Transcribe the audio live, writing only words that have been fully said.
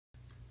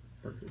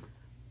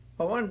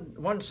Well,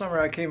 one summer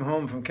I came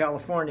home from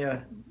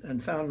California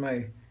and found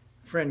my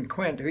friend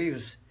Quint, who he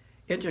was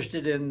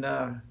interested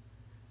in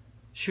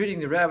shooting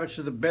the rabbits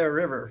of the Bear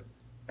River,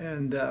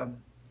 and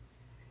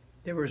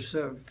there was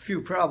a few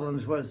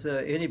problems. Was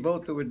any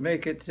boat that would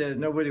make it,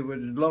 nobody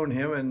would loan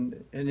him,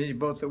 and any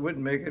boat that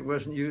wouldn't make it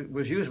was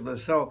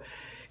useless. So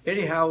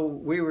anyhow,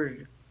 we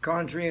were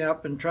conjuring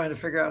up and trying to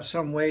figure out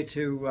some way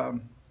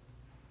to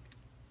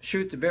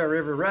shoot the Bear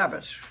River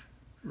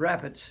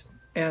rapids,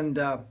 and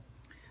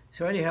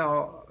so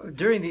anyhow,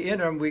 during the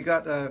interim, we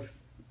got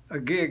a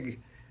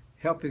gig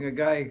helping a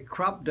guy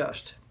crop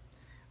dust.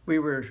 We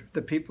were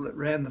the people that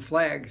ran the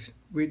flags.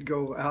 We'd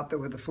go out there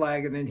with the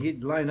flag, and then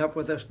he'd line up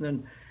with us, and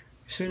then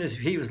as soon as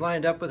he was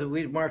lined up with it,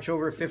 we'd march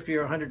over 50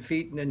 or 100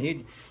 feet, and then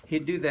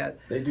he'd do that.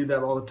 They do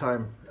that all the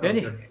time.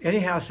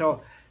 Anyhow,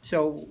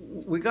 so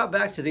we got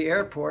back to the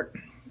airport,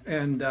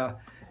 and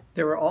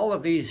there were all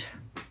of these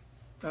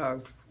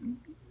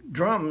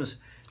drums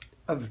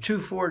of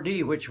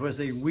 2,4-D, which was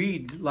a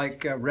weed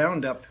like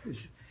Roundup.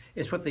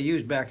 It's what they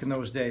used back in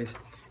those days,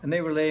 and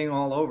they were laying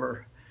all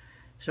over.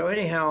 So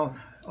anyhow,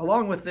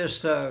 along with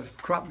this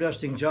crop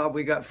dusting job,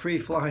 we got free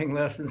flying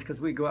lessons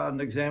because we go out and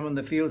examine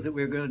the fields that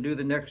we were going to do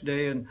the next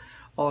day and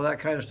all that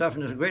kind of stuff,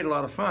 and it was a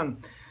lot of fun.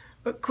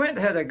 But Quint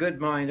had a good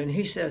mind, and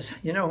he says,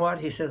 you know what?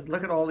 He says,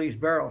 look at all these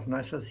barrels. And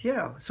I says,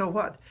 yeah, so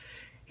what?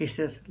 He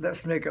says,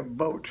 let's make a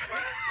boat.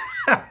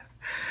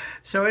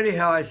 So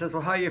anyhow, I says,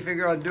 well, how you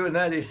figure on doing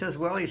that? He says,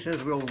 well,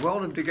 we'll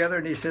weld them together,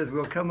 and he says,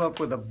 we'll come up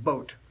with a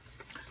boat.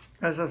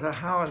 I says,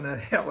 how in the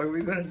hell are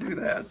we going to do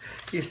that?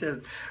 He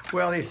says,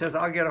 well,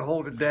 I'll get a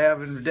hold of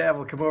Dav, and Dav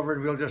will come over,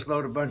 and we'll just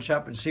load a bunch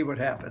up and see what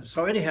happens.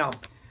 So anyhow,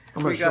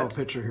 I'm going to show a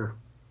picture here,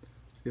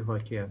 see if I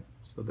can.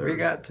 So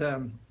there's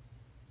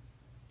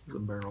the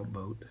barrel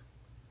boat.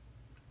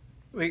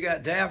 We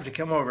got Dav to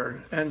come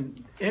over,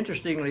 and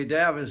interestingly,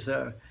 Dav is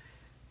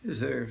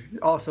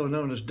also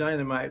known as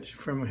Dynamite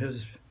from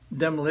his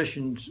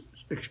demolition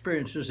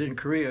experiences in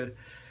Korea.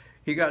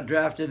 He got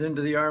drafted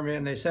into the Army,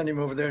 and they sent him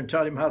over there and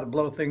taught him how to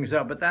blow things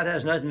up, but that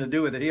has nothing to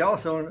do with it. He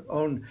also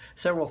owned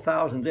several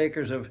thousand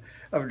acres of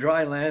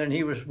dry land, and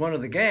he was one of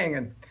the gang,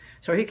 and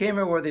so he came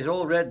over with his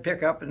old red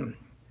pickup, and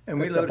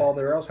we loaded up all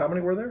their barrels. How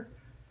many were there?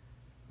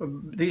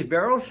 These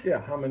barrels?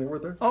 Yeah, how many were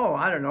there? Oh,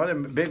 I don't know. There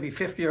were maybe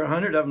 50 or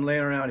 100 of them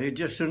laying around.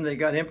 As soon as they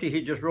got empty,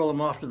 he'd just roll them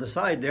off to the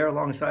side there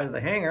alongside of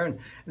the hangar, and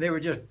they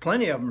were just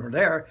plenty of them were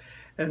there,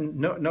 and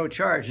no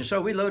charge. And so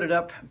we loaded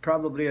up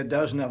probably a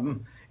dozen of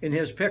them in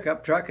his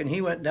pickup truck, and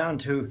he went down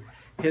to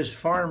his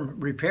farm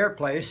repair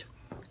place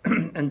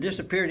and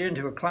disappeared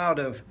into a cloud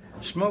of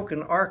smoke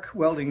and arc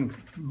welding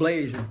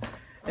blaze.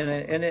 And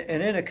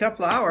in a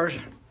couple of hours,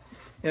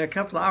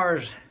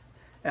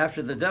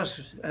 after the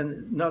dust,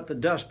 and not the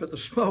dust, but the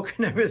smoke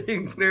and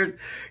everything cleared,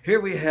 here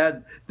we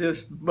had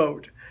this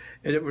boat.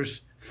 And it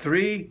was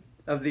 3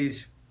 of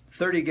these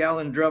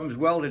 30-gallon drums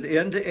welded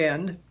end to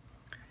end.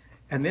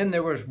 And then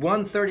there was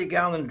one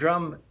 30-gallon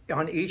drum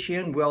on each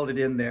end welded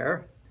in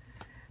there.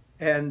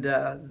 And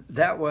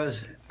that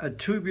was a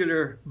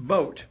tubular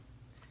boat.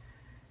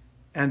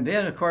 And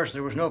then, of course,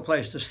 there was no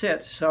place to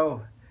sit.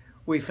 So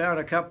we found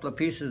a couple of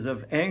pieces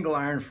of angle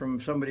iron from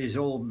somebody's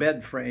old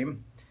bed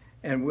frame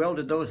and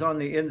welded those on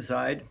the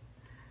inside,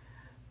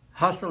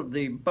 hustled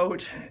the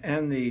boat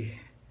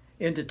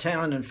into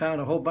town and found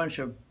a whole bunch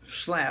of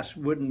slats,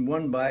 wooden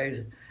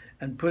 1-bys,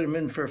 and put them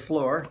in for a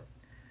floor.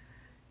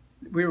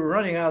 We were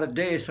running out of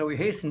days, so we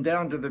hastened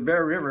down to the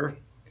Bear River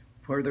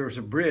where there was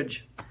a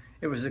bridge.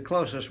 It was the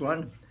closest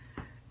one,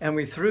 and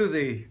we threw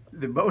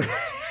the boat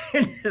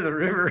into the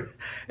river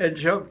and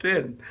jumped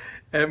in,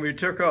 and we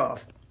took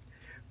off.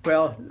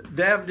 Well,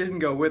 Dav didn't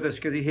go with us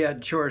because he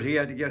had chores. He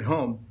had to get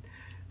home.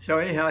 So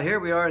anyhow, here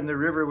we are in the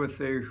river with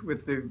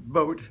the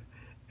boat,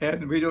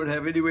 and we don't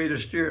have any way to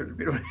steer it.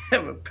 We don't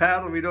have a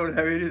paddle, we don't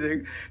have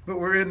anything, but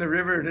we're in the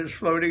river and it's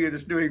floating and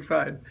it's doing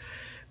fine.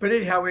 But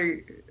anyhow,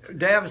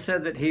 Dav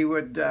said that he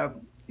would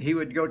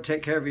go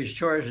take care of his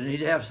chores, and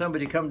he'd have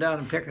somebody come down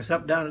and pick us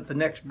up down at the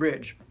next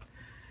bridge.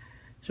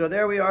 So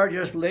there we are,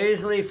 just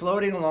lazily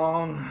floating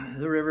along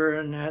the river,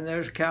 and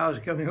there's cows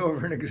coming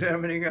over and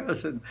examining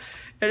us, and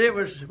it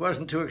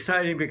wasn't too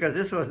exciting because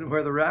this wasn't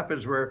where the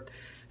rapids were.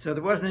 So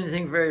there wasn't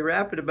anything very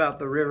rapid about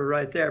the river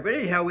right there. But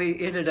anyhow, we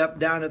ended up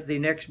down at the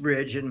next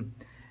bridge, and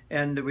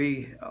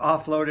we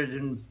offloaded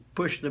and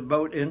pushed the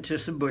boat into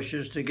some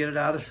bushes to get it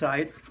out of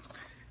sight.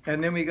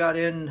 And then we got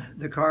in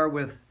the car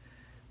with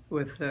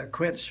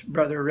Quint's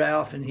brother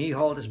Ralph, and he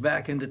hauled us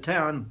back into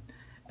town.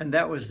 And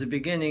that was the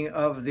beginning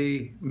of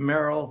the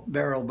Merrill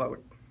Barrel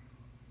Boat.